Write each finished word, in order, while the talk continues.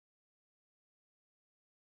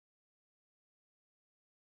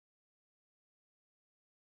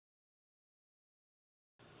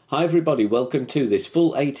Hi everybody, welcome to this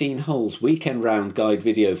full 18 holes weekend round guide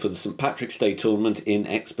video for the St Patrick's Day tournament in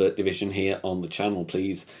Expert Division here on the channel.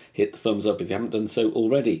 Please hit the thumbs up if you haven't done so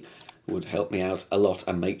already. It would help me out a lot,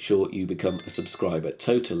 and make sure you become a subscriber.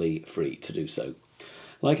 Totally free to do so.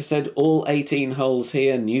 Like I said, all 18 holes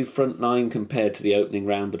here, new front 9 compared to the opening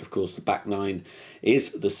round, but of course the back 9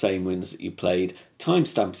 is the same wins that you played.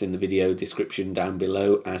 Timestamps in the video description down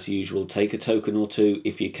below. As usual, take a token or two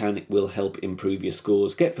if you can. It will help improve your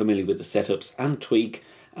scores. Get familiar with the setups and tweak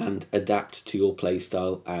and adapt to your play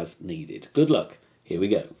style as needed. Good luck. Here we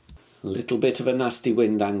go. A little bit of a nasty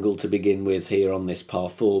wind angle to begin with here on this par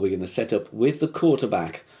 4. We're going to set up with the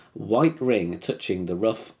quarterback. White ring touching the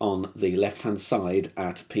rough on the left hand side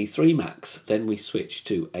at P3 max. Then we switch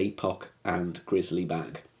to APOC and Grizzly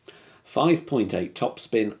bag. 5.8 top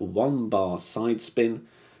spin, 1 bar side spin.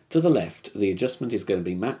 To the left, the adjustment is going to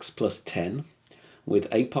be max plus 10. With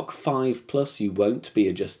APOC 5 plus, you won't be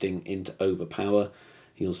adjusting into overpower.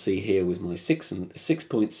 You'll see here with my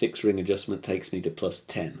 6.6 ring adjustment takes me to plus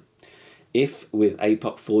 10. If with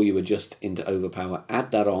APOC 4 you adjust into overpower,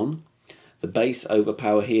 add that on. The base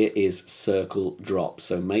overpower here is circle drop,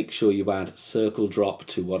 so make sure you add circle drop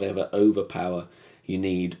to whatever overpower you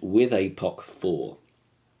need with APOC 4.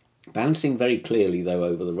 Bouncing very clearly though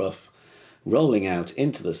over the rough, rolling out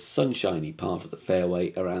into the sunshiny part of the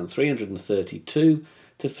fairway around 332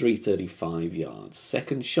 to 335 yards.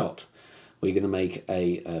 Second shot, we're going to make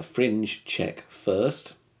a fringe check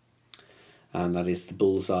first, and that is the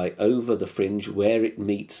bullseye over the fringe where it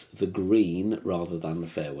meets the green rather than the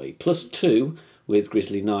fairway. Plus 2 with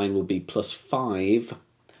Grizzly 9 will be plus 5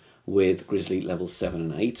 with Grizzly level 7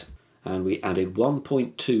 and 8. And we added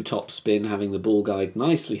 1.2 top spin, having the ball guide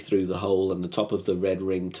nicely through the hole and the top of the red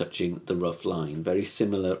ring touching the rough line. Very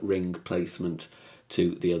similar ring placement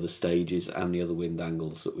to the other stages and the other wind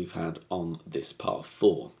angles that we've had on this par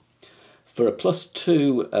 4. For a plus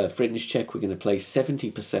 2 fringe check, we're going to play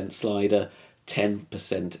 70% slider,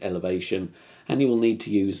 10% elevation, and you will need to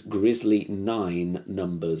use Grizzly 9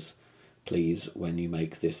 numbers, please, when you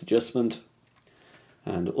make this adjustment.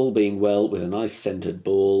 And all being well, with a nice centered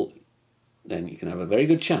ball, then you can have a very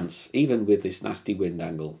good chance, even with this nasty wind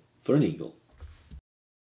angle, for an eagle.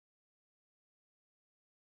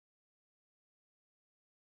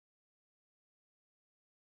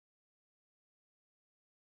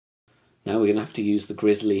 Now we're going to have to use the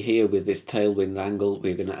Grizzly here with this tailwind angle.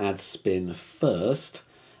 We're going to add spin first,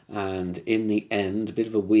 and in the end, a bit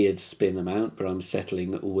of a weird spin amount, but I'm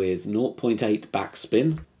settling with 0.8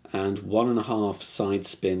 backspin and 1.5 side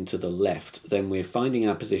spin to the left. Then we're finding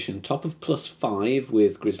our position, top of plus 5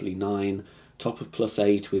 with Grizzly 9, top of plus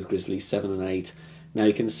 8 with Grizzly 7 and 8. Now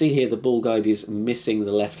you can see here the ball guide is missing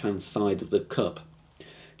the left hand side of the cup.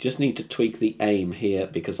 Just need to tweak the aim here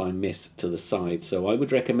because I miss to the side. So I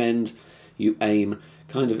would recommend you aim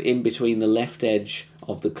kind of in between the left edge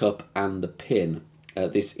of the cup and the pin.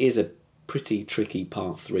 This is a pretty tricky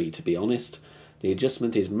par 3, to be honest. The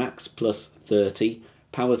adjustment is max plus 30,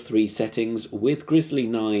 power 3 settings with Grizzly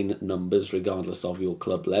 9 numbers regardless of your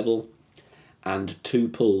club level, and 2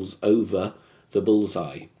 pulls over the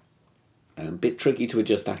bullseye. A bit tricky to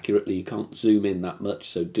adjust accurately, you can't zoom in that much,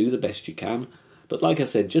 so do the best you can. But like I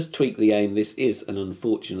said, just tweak the aim. This is an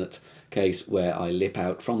unfortunate case where I lip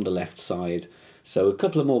out from the left side. So a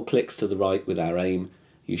couple of more clicks to the right with our aim.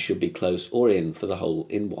 You should be close or in for the hole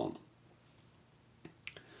in one.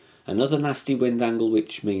 Another nasty wind angle,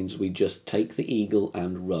 which means we just take the eagle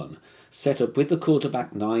and run. Set up with the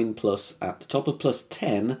quarterback 9 plus at the top of plus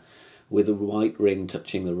 10 with a white ring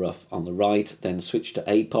touching the rough on the right. Then switch to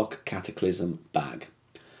APOC Cataclysm bag.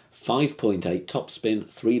 5.8 top spin,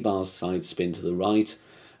 3 bars side spin to the right,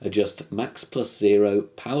 adjust max plus 0,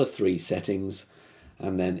 power 3 settings,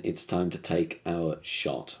 and then it's time to take our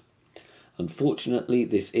shot. Unfortunately,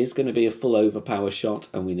 this is going to be a full overpower shot,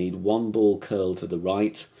 and we need 1 ball curl to the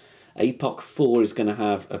right. APOC 4 is going to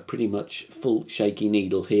have a pretty much full shaky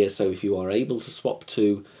needle here, so if you are able to swap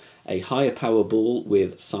to a higher power ball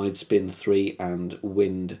with side spin 3 and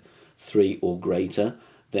wind 3 or greater,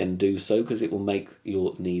 then do so, because it will make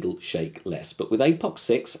your needle shake less. But with APOC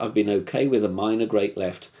 6, I've been okay with a minor great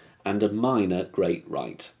left and a minor great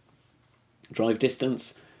right. Drive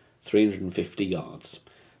distance, 350 yards.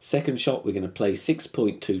 Second shot, we're going to play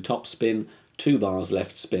 6.2 top spin, 2 bars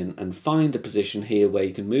left spin, and find a position here where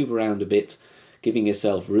you can move around a bit, giving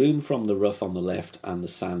yourself room from the rough on the left and the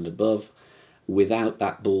sand above, without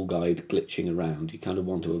that ball guide glitching around. You kind of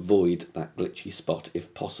want to avoid that glitchy spot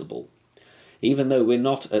if possible. Even though we're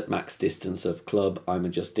not at max distance of club, I'm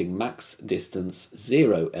adjusting max distance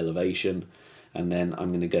 0 elevation, and then I'm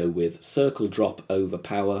going to go with circle drop over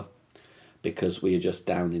power, because we are just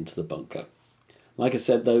down into the bunker. Like I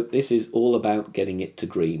said though, this is all about getting it to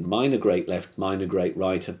green. Minor great left, minor great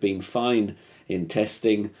right have been fine in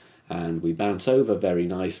testing, and we bounce over very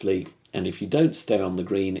nicely. And if you don't stay on the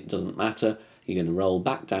green, it doesn't matter. You're going to roll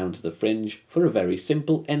back down to the fringe for a very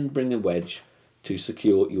simple end bringer wedge to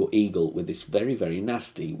secure your eagle with this very, very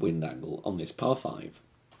nasty wind angle on this par 5.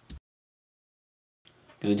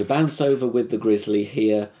 Going to bounce over with the grizzly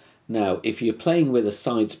here. Now, if you're playing with a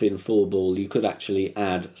side spin 4-ball, you could actually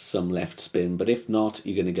add some left spin, but if not,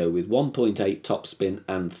 you're going to go with 1.8 top spin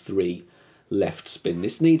and 3 left spin.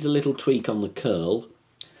 This needs a little tweak on the curl.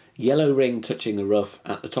 Yellow ring touching the rough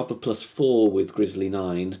at the top of +4 with grizzly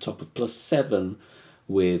 9, top of +7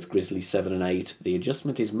 with grizzly 7 and 8. The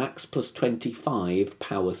adjustment is max +25,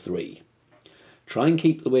 power 3. Try and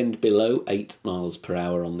keep the wind below 8 miles per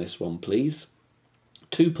hour on this one, please.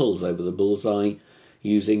 2 pulls over the bullseye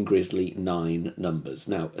using grizzly 9 numbers.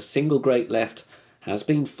 Now, a single great left has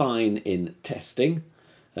been fine in testing,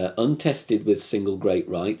 untested with single great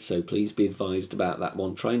right, so please be advised about that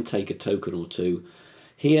one. Try and take a token or 2.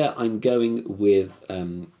 Here I'm going with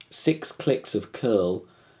 6 clicks of curl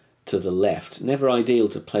to the left. Never ideal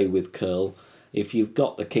to play with curl. If you've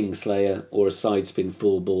got a Kingslayer or a side spin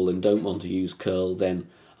 4-ball and don't want to use curl, then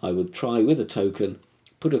I would try with a token,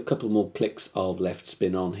 put a couple more clicks of left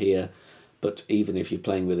spin on here. But even if you're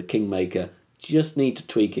playing with a Kingmaker, just need to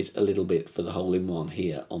tweak it a little bit for the hole-in-one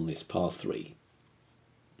here on this par 3.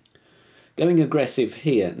 Going aggressive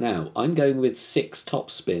here. Now, I'm going with 6 top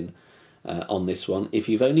spin on this one. If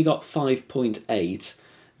you've only got 5.8,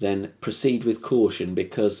 then proceed with caution,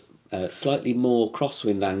 because slightly more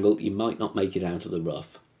crosswind angle, you might not make it out of the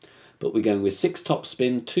rough. But we're going with 6 top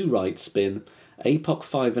spin, 2 right spin, APOC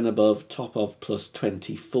 5 and above, top of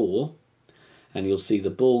 +24. And you'll see the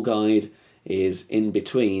ball guide is in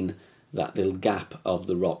between that little gap of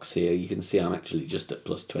the rocks here. You can see I'm actually just at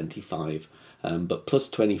 +25, but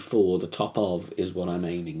 +24, the top of, is what I'm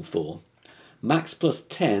aiming for. Max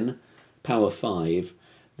 +10, power 5.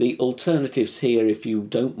 The alternatives here, if you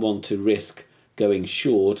don't want to risk going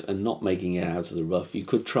short and not making it out of the rough, you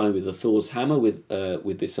could try with a Thor's Hammer with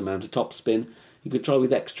this amount of top spin. You could try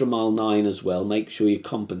with extra mile 9 as well. Make sure you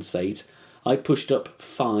compensate. I pushed up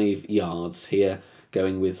 5 yards here,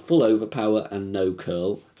 going with full overpower and no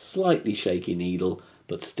curl. Slightly shaky needle,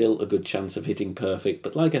 but still a good chance of hitting perfect.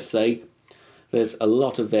 But like I say, there's a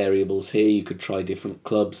lot of variables here. You could try different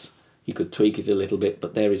clubs. You could tweak it a little bit,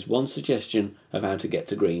 but there is one suggestion of how to get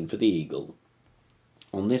to green for the eagle.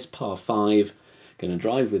 On this par 5, going to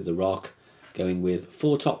drive with the rock, going with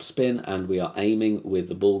 4 top spin, and we are aiming with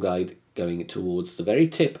the ball guide going towards the very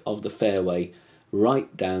tip of the fairway,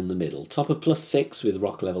 right down the middle. Top of +6 with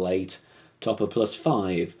rock level 8, top of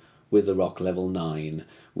 +5 with the rock level 9.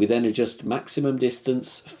 We then adjust maximum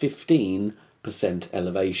distance 15%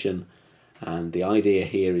 elevation, and the idea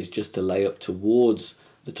here is just to lay up towards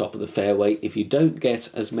the top of the fairway. If you don't get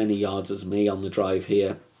as many yards as me on the drive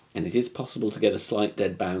here, and it is possible to get a slight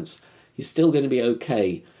dead bounce, you're still going to be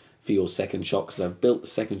okay for your second shot, because I've built the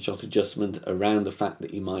second shot adjustment around the fact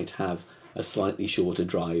that you might have a slightly shorter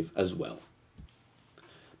drive as well.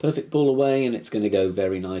 Perfect ball away, and it's going to go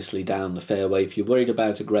very nicely down the fairway. If you're worried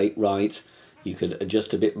about a great right, you could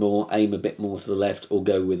adjust a bit more, aim a bit more to the left, or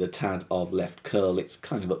go with a tad of left curl. It's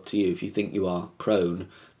kind of up to you if you think you are prone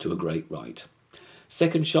to a great right.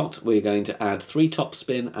 Second shot, we're going to add 3 top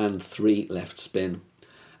spin and 3 left spin,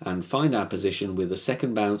 and find our position with the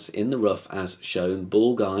second bounce in the rough as shown,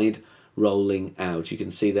 ball guide rolling out. You can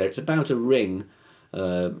see there it's about a ring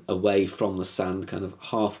away from the sand, kind of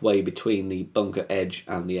halfway between the bunker edge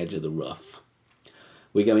and the edge of the rough.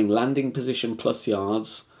 We're going landing position plus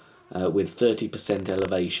yards with 30%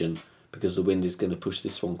 elevation, because the wind is going to push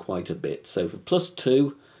this one quite a bit. So for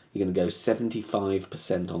 +2, you're going to go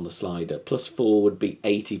 75% on the slider. +4 would be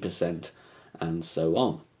 80%, and so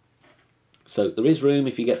on. So there is room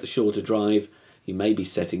if you get the shorter drive. You may be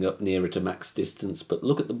setting up nearer to max distance, but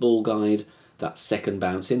look at the ball guide, that second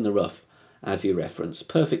bounce in the rough as your reference.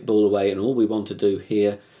 Perfect ball away, and all we want to do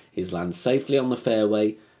here is land safely on the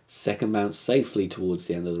fairway, second bounce safely towards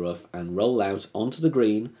the end of the rough, and roll out onto the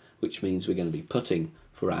green, which means we're going to be putting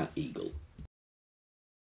for our eagle.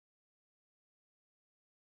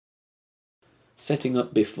 Setting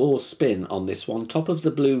up before spin on this one, top of the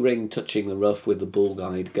blue ring touching the rough with the ball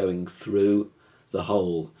guide going through the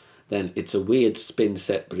hole. Then it's a weird spin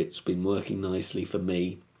set, but it's been working nicely for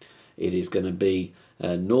me. It is going to be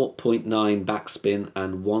 0.9 backspin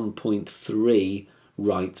and 1.3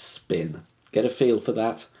 right spin. Get a feel for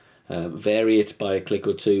that. Vary it by a click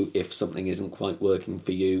or 2 if something isn't quite working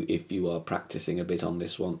for you, if you are practicing a bit on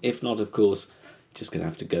this one. If not, of course, you're just going to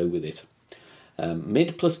have to go with it.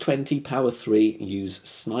 Mid plus 20, power 3, use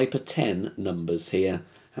sniper 10 numbers here.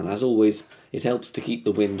 And as always, it helps to keep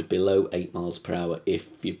the wind below 8 miles per hour if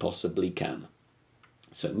you possibly can.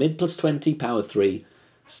 So mid plus 20, power 3,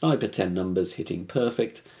 sniper 10 numbers, hitting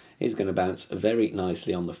perfect, is going to bounce very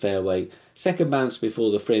nicely on the fairway. Second bounce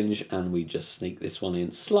before the fringe, and we just sneak this one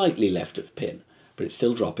in slightly left of pin, but it's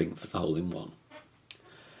still dropping for the hole in one.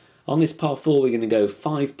 On this par 4, we're going to go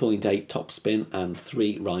 5.8 top spin and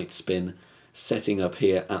 3 right spin, setting up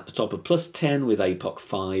here at the top of plus 10 with APOC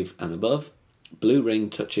 5 and above. Blue ring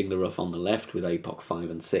touching the rough on the left with APOC 5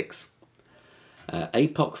 and 6.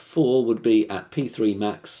 APOC 4 would be at P3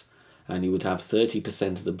 max, and you would have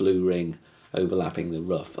 30% of the blue ring overlapping the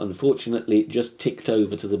rough. Unfortunately, it just ticked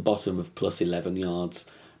over to the bottom of plus 11 yards,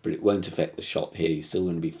 but it won't affect the shot here. You're still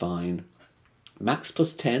going to be fine. Max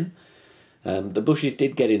plus 10. The bushes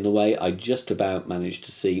did get in the way. I just about managed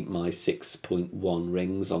to see my 6.1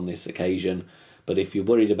 rings on this occasion, but if you're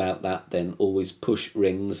worried about that, then always push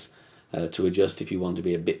rings to adjust if you want to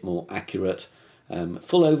be a bit more accurate.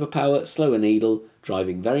 Full overpower, slower needle,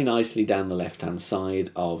 driving very nicely down the left-hand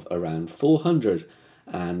side of around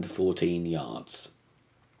 414 yards.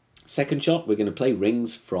 Second shot, we're going to play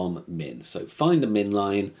rings from min. So find the min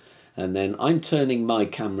line, and then I'm turning my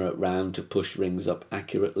camera round to push rings up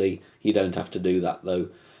accurately. You don't have to do that though.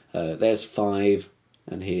 There's 5,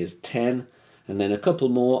 and here's 10, and then a couple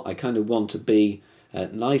more. I kind of want to be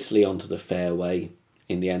nicely onto the fairway.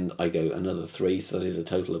 In the end, I go another 3, so that is a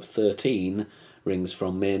total of 13 rings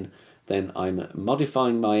from min. Then I'm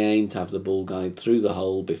modifying my aim to have the ball guide through the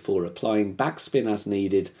hole before applying backspin as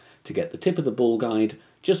needed to get the tip of the ball guide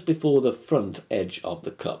just before the front edge of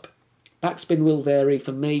the cup. Backspin will vary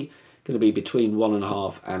for me, going to be between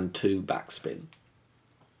 1.5 and 2 backspin.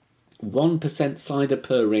 1% slider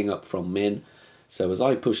per ring up from min, so as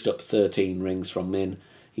I pushed up 13 rings from min,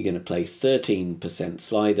 you're going to play 13%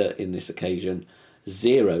 slider in this occasion,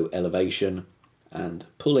 0 elevation, and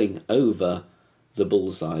pulling over the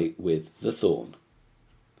bullseye with the thorn.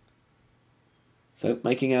 So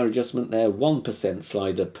making our adjustment there, 1%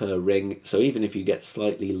 slider per ring, so even if you get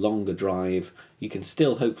slightly longer drive, you can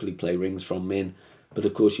still hopefully play rings from min, but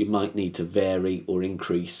of course you might need to vary or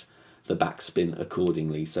increase the backspin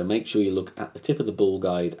accordingly. So make sure you look at the tip of the ball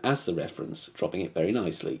guide as the reference, dropping it very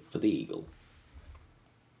nicely for the eagle.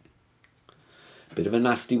 Bit of a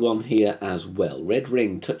nasty one here as well. Red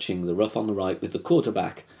ring touching the rough on the right with the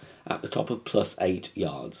quarterback at the top of plus 8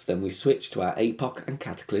 yards. Then we switch to our APOC and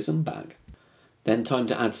Cataclysm bag. Then time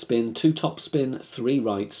to add spin, 2 top spin, 3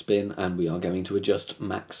 right spin, and we are going to adjust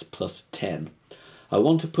max plus 10. I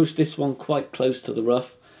want to push this one quite close to the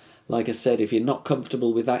rough. Like I said, if you're not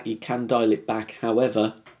comfortable with that, you can dial it back.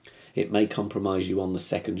 However, it may compromise you on the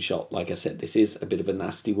second shot. Like I said, this is a bit of a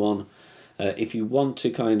nasty one. If you want to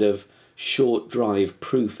kind of short drive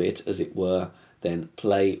proof it, as it were, then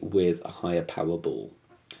play with a higher power ball.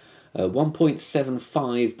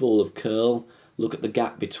 1.75 ball of curl. Look at the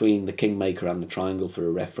gap between the Kingmaker and the triangle for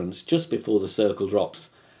a reference, just before the circle drops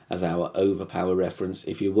as our overpower reference.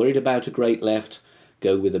 If you're worried about a great left,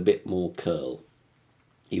 go with a bit more curl.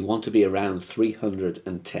 You want to be around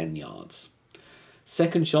 310 yards.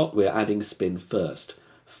 Second shot, we're adding spin first.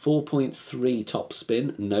 4.3 top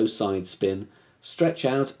spin, no side spin. Stretch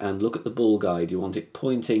out and look at the ball guide. You want it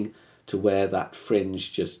pointing to where that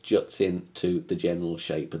fringe just juts into the general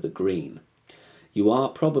shape of the green. You are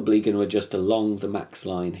probably going to adjust along the max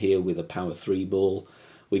line here with a power 3 ball.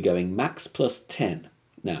 We're going max plus 10.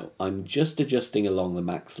 Now, I'm just adjusting along the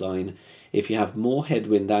max line. If you have more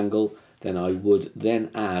headwind angle, then I would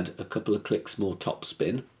then add a couple of clicks more top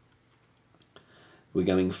spin. We're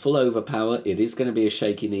going full overpower. It is going to be a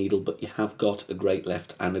shaky needle, but you have got a great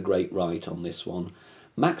left and a great right on this one.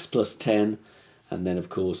 Max plus 10, and then of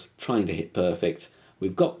course trying to hit perfect.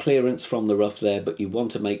 We've got clearance from the rough there, but you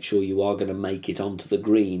want to make sure you are going to make it onto the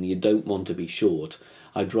green. You don't want to be short.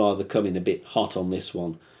 I'd rather come in a bit hot on this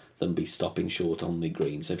one than be stopping short on the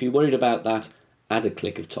green. So if you're worried about that, add a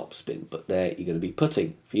click of topspin, but there you're going to be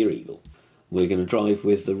putting for your eagle. We're going to drive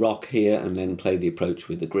with the rock here and then play the approach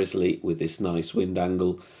with the grizzly with this nice wind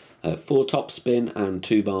angle. 4 topspin and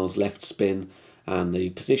 2 bars left spin, and the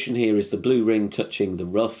position here is the blue ring touching the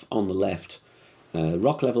rough on the left.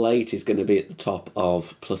 Rock level 8 is going to be at the top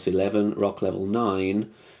of plus 11, rock level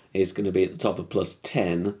 9 is going to be at the top of plus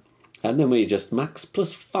 10, and then we adjust max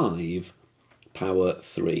plus 5, power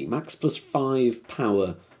 3. Max plus 5,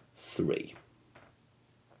 power 3.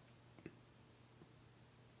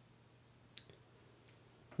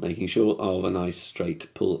 Making sure of a nice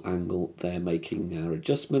straight pull angle there, making our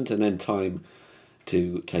adjustment, and then time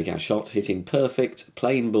to take our shot, hitting perfect,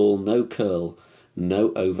 plain ball, no curl,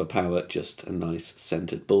 No overpower, just a nice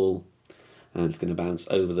centered ball. And it's going to bounce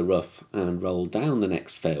over the rough and roll down the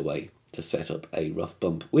next fairway to set up a rough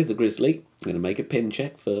bump with the Grizzly. I'm going to make a pin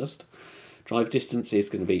check first. Drive distance is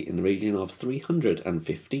going to be in the region of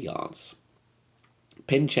 350 yards.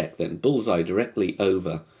 Pin check then, bullseye directly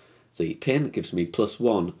over the pin, gives me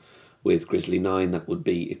 +1 with Grizzly 9, that would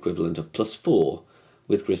be equivalent of +4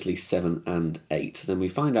 with Grizzly 7 and 8. Then we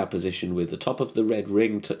find our position with the top of the red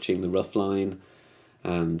ring touching the rough line,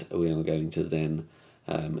 and we are going to then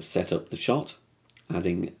set up the shot,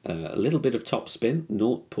 adding a little bit of top spin,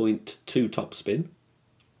 0.2 top spin,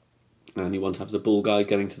 and you want to have the ball guide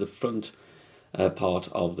going to the front part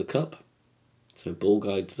of the cup. So ball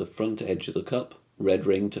guide to the front edge of the cup, red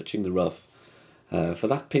ring touching the rough. For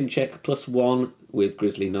that pin check, +1 with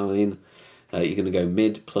Grizzly 9, you're going to go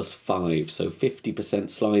mid +5, so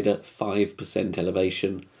 50% slider, 5%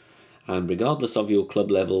 elevation, and regardless of your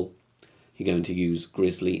club level, you're going to use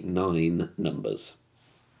Grizzly 9 numbers.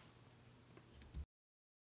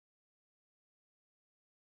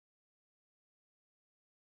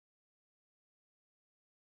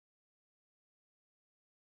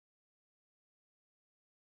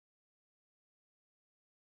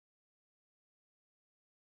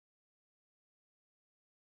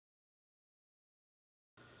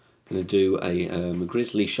 Going to do a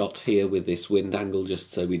Grizzly shot here with this wind angle,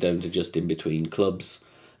 just so we don't adjust in between clubs.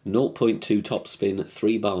 0.2 top spin,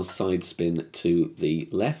 3 bars side spin to the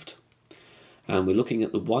left. And we're looking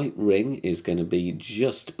at the white ring is going to be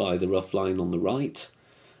just by the rough line on the right.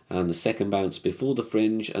 And the second bounce before the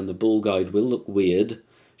fringe, and the ball guide will look weird,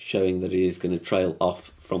 showing that it is going to trail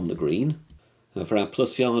off from the green. For our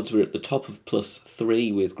plus yards, we're at the top of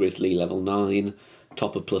 +3 with Grizzly level 9.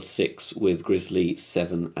 Top of +6 with Grizzly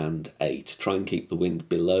 7 and 8. Try and keep the wind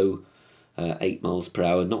below 8 miles per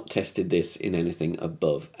hour. Not tested this in anything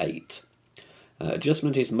above 8.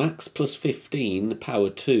 Adjustment is max +15, power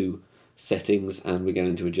 2 settings, and we're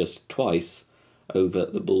going to adjust twice over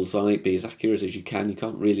the bullseye. Be as accurate as you can. You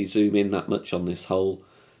can't really zoom in that much on this hole,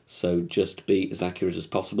 so just be as accurate as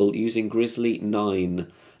possible. Using Grizzly 9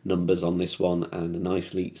 numbers on this one, and a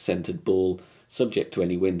nicely centered ball, subject to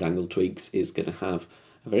any wind angle tweaks, is going to have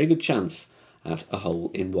a very good chance at a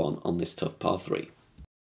hole-in-one on this tough par 3.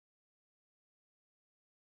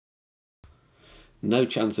 No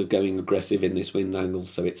chance of going aggressive in this wind angle,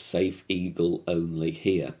 so it's safe eagle only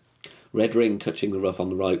here. Red ring touching the rough on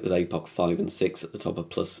the right with APOC 5 and 6 at the top of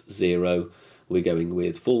 +0. We're going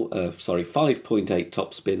with 5.8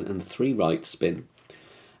 top spin and 3 right spin.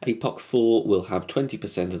 APOC 4 will have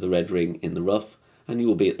 20% of the red ring in the rough, and you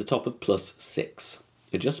will be at the top of +6.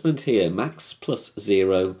 Adjustment here, max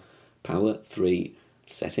 +0, power 3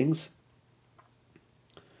 settings.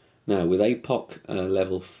 Now with APOC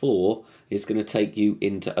level 4, it's going to take you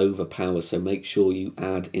into overpower, so make sure you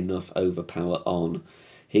add enough overpower on.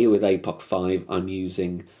 Here with APOC 5, I'm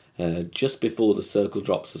using just before the circle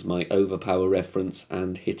drops as my overpower reference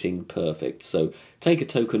and hitting perfect. So take a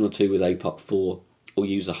token or two with APOC 4, or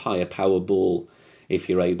use a higher power ball if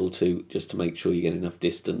you're able to, just to make sure you get enough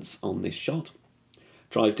distance on this shot.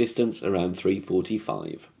 Drive distance around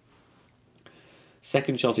 345.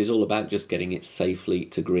 Second shot is all about just getting it safely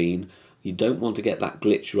to green. You don't want to get that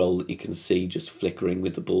glitch roll that you can see just flickering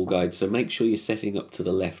with the ball guide, so make sure you're setting up to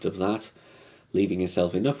the left of that, leaving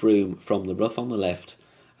yourself enough room from the rough on the left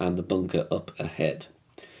and the bunker up ahead.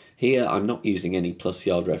 Here I'm not using any plus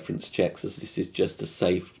yard reference checks, as this is just a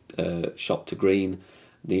safe shot to green.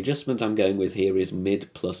 The adjustment I'm going with here is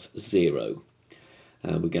mid +0.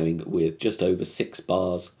 We're going with just over 6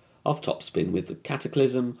 bars of topspin with the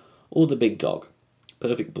Cataclysm or the Big Dog.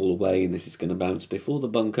 Perfect ball away, and this is going to bounce before the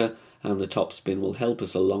bunker, and the topspin will help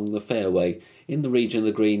us along the fairway. In the region of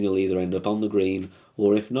the green, you'll either end up on the green,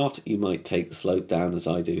 or if not, you might take the slope down as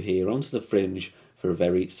I do here onto the fringe for a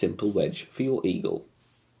very simple wedge for your eagle.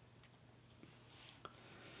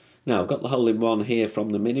 Now I've got the hole-in-one here from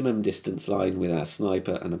the minimum distance line with our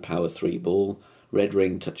sniper and a power 3 ball, red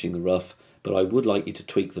ring touching the rough, but I would like you to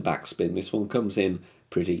tweak the backspin. This one comes in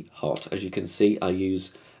pretty hot. As you can see, I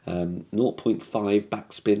use 0.5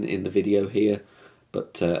 backspin in the video here,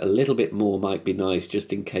 but a little bit more might be nice,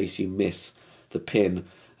 just in case you miss the pin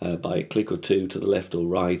by a click or two to the left or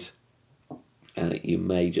right. You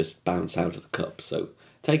may just bounce out of the cup, so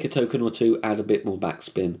take a token or two, add a bit more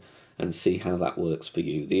backspin, and see how that works for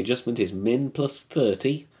you. The adjustment is min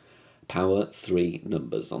 +30, power 3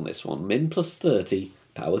 numbers on this one. Min +30,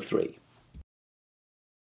 power 3.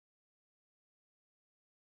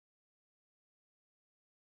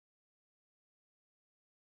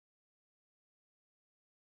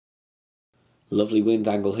 Lovely wind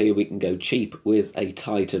angle here. We can go cheap with a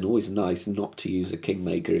Titan. Always nice not to use a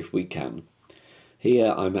Kingmaker if we can.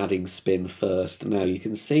 Here I'm adding spin first. Now you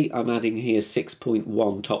can see I'm adding here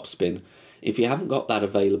 6.1 top spin. If you haven't got that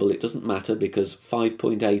available, it doesn't matter because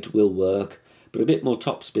 5.8 will work, but a bit more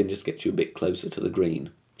top spin just gets you a bit closer to the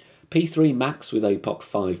green. P3 max with APOC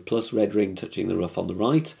 5 plus red ring touching the rough on the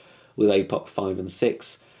right with APOC 5 and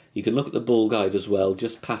 6. You can look at the ball guide as well,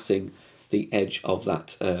 just passing the edge of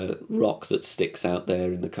that rock that sticks out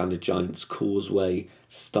there in the kind of Giant's Causeway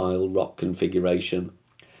style rock configuration.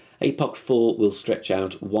 APOC 4 will stretch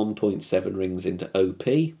out 1.7 rings into OP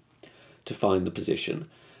to find the position.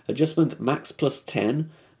 Adjustment max plus 10,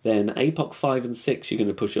 then APOC 5 and 6 you're going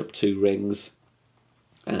to push up 2 rings.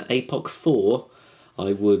 APOC 4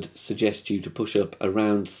 I would suggest you to push up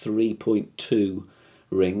around 3.2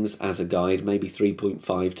 rings as a guide, maybe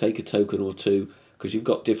 3.5, take a token or two because you've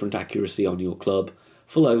got different accuracy on your club.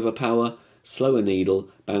 Full overpower, slower needle,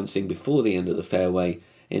 bouncing before the end of the fairway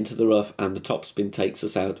into the rough, and the topspin takes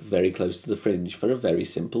us out very close to the fringe for a very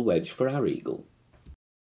simple wedge for our eagle.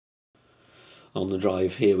 On the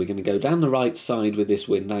drive here we're going to go down the right side with this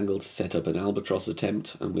wind angle to set up an albatross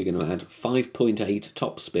attempt, and we're going to add 5.8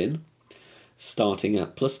 topspin, starting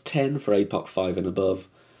at plus 10 for APOC 5 and above.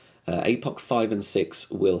 APOC 5 and 6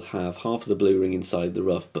 will have half of the blue ring inside the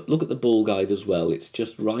rough, but look at the ball guide as well, it's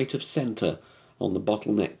just right of centre on the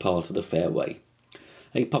bottleneck part of the fairway.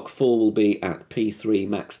 APOC 4 will be at P3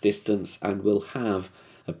 max distance and will have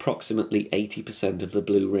approximately 80% of the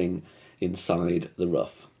blue ring inside the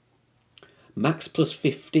rough. Max plus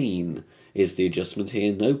 15 is the adjustment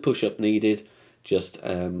here, no push-up needed, just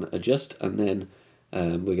adjust, and then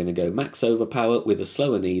we're going to go max overpower with a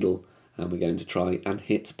slower needle, and we're going to try and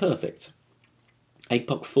hit perfect.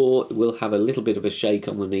 APOC 4 will have a little bit of a shake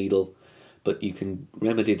on the needle, but you can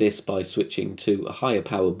remedy this by switching to a higher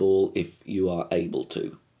power ball if you are able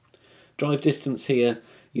to. Drive distance here,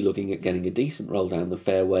 you're looking at getting a decent roll down the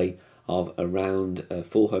fairway of around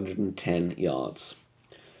 410 yards.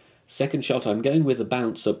 Second shot, I'm going with a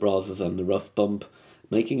bounce up rather than the rough bump,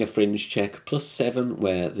 making a fringe check plus 7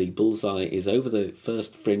 where the bullseye is over the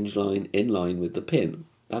first fringe line in line with the pin.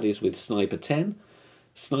 That is with Sniper 10.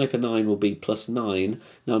 Sniper 9 will be plus 9.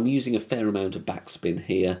 Now I'm using a fair amount of backspin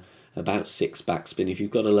here, about 6 backspin. If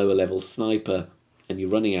you've got a lower level Sniper and you're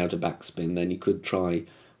running out of backspin, then you could try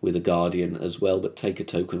with a Guardian as well, but take a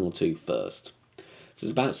token or two first. So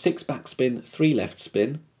it's about 6 backspin, 3 left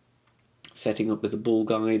spin, setting up with the ball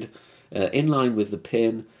guide in line with the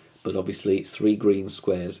pin, but obviously 3 green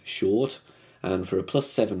squares short. And for a plus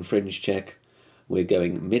 7 fringe check, we're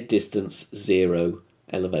going mid distance, 0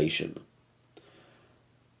 elevation.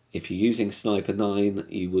 If you're using Sniper 9,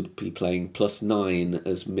 you would be playing plus 9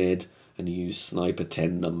 as mid, and you use Sniper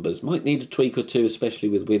 10 numbers. Might need a tweak or two, especially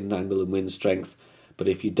with wind angle and wind strength, but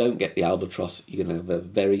if you don't get the albatross, you're going to have a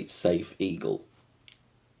very safe eagle.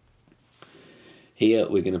 Here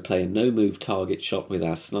we're going to play a no-move target shot with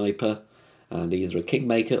our Sniper, and either a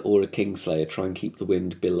Kingmaker or a Kingslayer. Try and keep the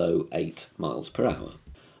wind below 8 miles per hour.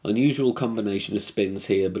 Unusual combination of spins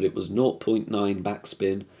here, but it was 0.9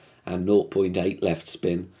 backspin and 0.8 left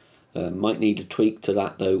spin. Might need a tweak to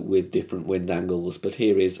that though with different wind angles, but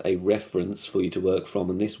here is a reference for you to work from,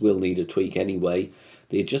 and this will need a tweak anyway.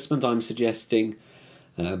 The adjustment I'm suggesting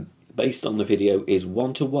based on the video is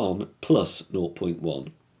 1:1 plus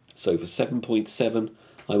 0.1. So for 7.7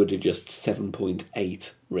 I would adjust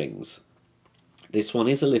 7.8 rings. This one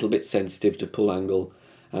is a little bit sensitive to pull angle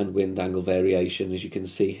and wind angle variation, as you can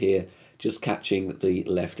see here, just catching the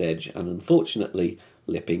left edge and unfortunately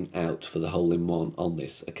lipping out for the hole-in-one on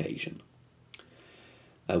this occasion.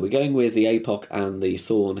 We're going with the APOC and the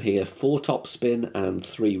Thorn here, 4 top spin and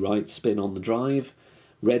 3 right spin on the drive.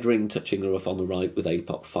 Red ring touching the rough on the right with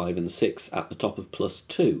APOC 5 and 6 at the top of plus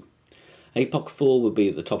 2. APOC 4 will be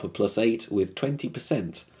at the top of plus 8 with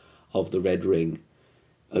 20% of the red ring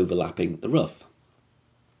overlapping the rough.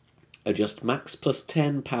 Adjust max plus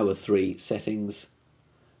 10 power 3 settings.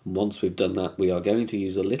 And once we've done that, we are going to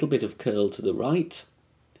use a little bit of curl to the right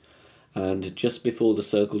and just before the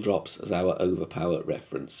circle drops as our overpower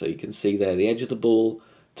reference. So you can see there the edge of the ball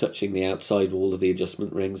touching the outside wall of the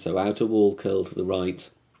adjustment ring, so outer wall curl to the right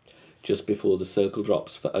just before the circle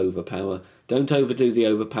drops for overpower. Don't overdo the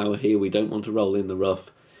overpower here, we don't want to roll in the rough.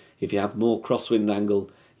 If you have more crosswind angle,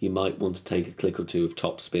 you might want to take a click or two of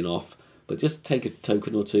top spin off, but just take a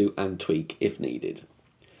token or two and tweak if needed.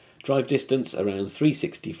 Drive distance around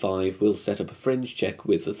 365, we'll set up a fringe check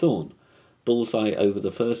with the Thorn. Bullseye over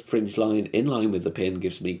the first fringe line in line with the pin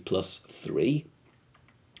gives me plus 3.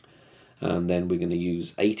 And then we're going to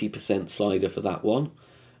use 80% slider for that one.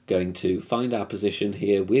 Going to find our position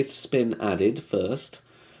here with spin added first.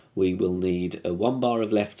 We will need a 1 bar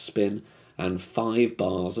of left spin and 5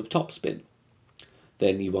 bars of top spin.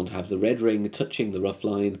 Then you want to have the red ring touching the rough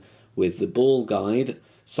line with the ball guide,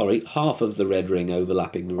 half of the red ring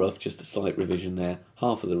overlapping the rough, just a slight revision there,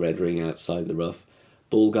 half of the red ring outside the rough.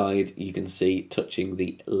 Ball guide, you can see, touching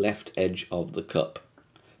the left edge of the cup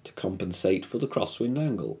to compensate for the crosswind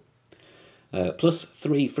angle.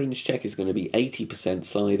 +3 fringe check is going to be 80%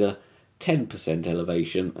 slider, 10%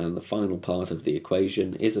 elevation, and the final part of the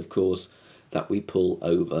equation is, of course, that we pull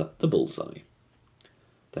over the bullseye.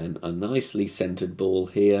 Then a nicely centred ball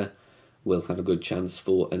here will have a good chance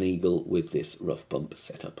for an eagle with this rough bump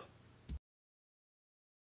setup.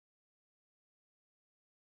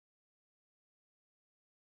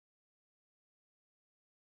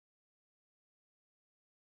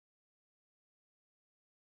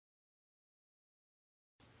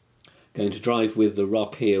 Going to drive with the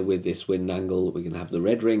rock here with this wind angle. We're going to have the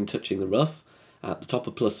red ring touching the rough at the top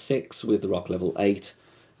of +6 with the rock level 8.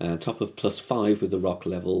 Top of +5 with the rock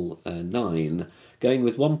level 9. Going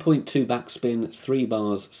with 1.2 backspin, 3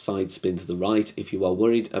 bars side spin to the right. If you are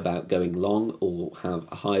worried about going long or have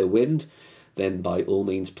a higher wind, then by all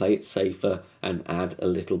means play it safer and add a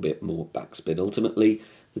little bit more backspin. Ultimately,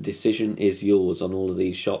 the decision is yours on all of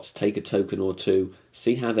these shots. Take a token or two,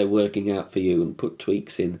 see how they're working out for you, and put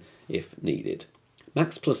tweaks in if needed.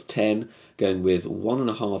 Max +10, going with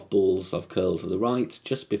 1.5 balls of curl to the right,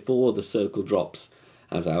 just before the circle drops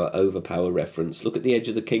as our overpower reference. Look at the edge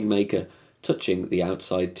of the Kingmaker touching the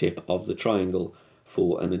outside tip of the triangle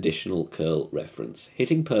for an additional curl reference.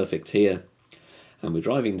 Hitting perfect here, and we're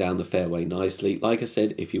driving down the fairway nicely. Like I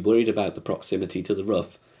said, if you're worried about the proximity to the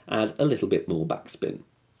rough, add a little bit more backspin.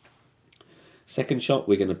 Second shot,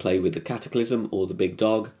 we're going to play with the Cataclysm or the Big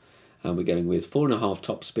Dog, and we're going with 4.5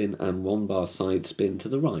 top spin and 1 bar side spin to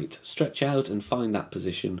the right. Stretch out and find that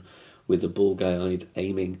position with the ball guide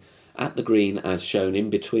aiming at the green as shown in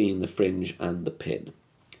between the fringe and the pin.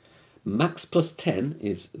 Max +10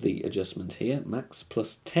 is the adjustment here. Max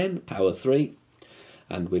 +10, power 3,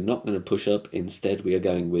 and we're not going to push up. Instead, we are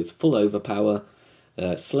going with full overpower,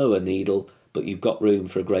 slower needle, but you've got room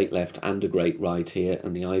for a great left and a great right here,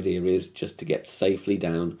 and the idea is just to get safely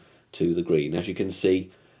down to the green. As you can see,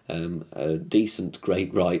 a decent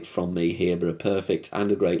great right from me here, but a perfect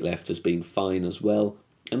and a great left has been fine as well.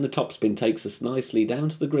 And the topspin takes us nicely down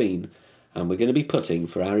to the green, and we're going to be putting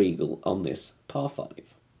for our eagle on this par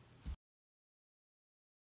 5.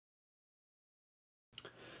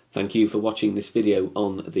 Thank you for watching this video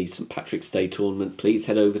on the St Patrick's Day tournament. Please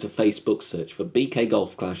head over to Facebook, search for BK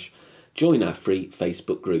Golf Clash, join our free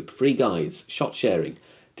Facebook group, free guides, shot sharing,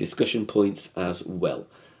 discussion points as well.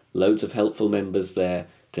 Loads of helpful members there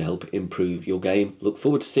to help improve your game. Look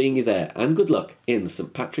forward to seeing you there, and good luck in the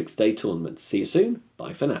St Patrick's Day tournament. See you soon.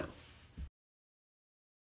 Bye for now.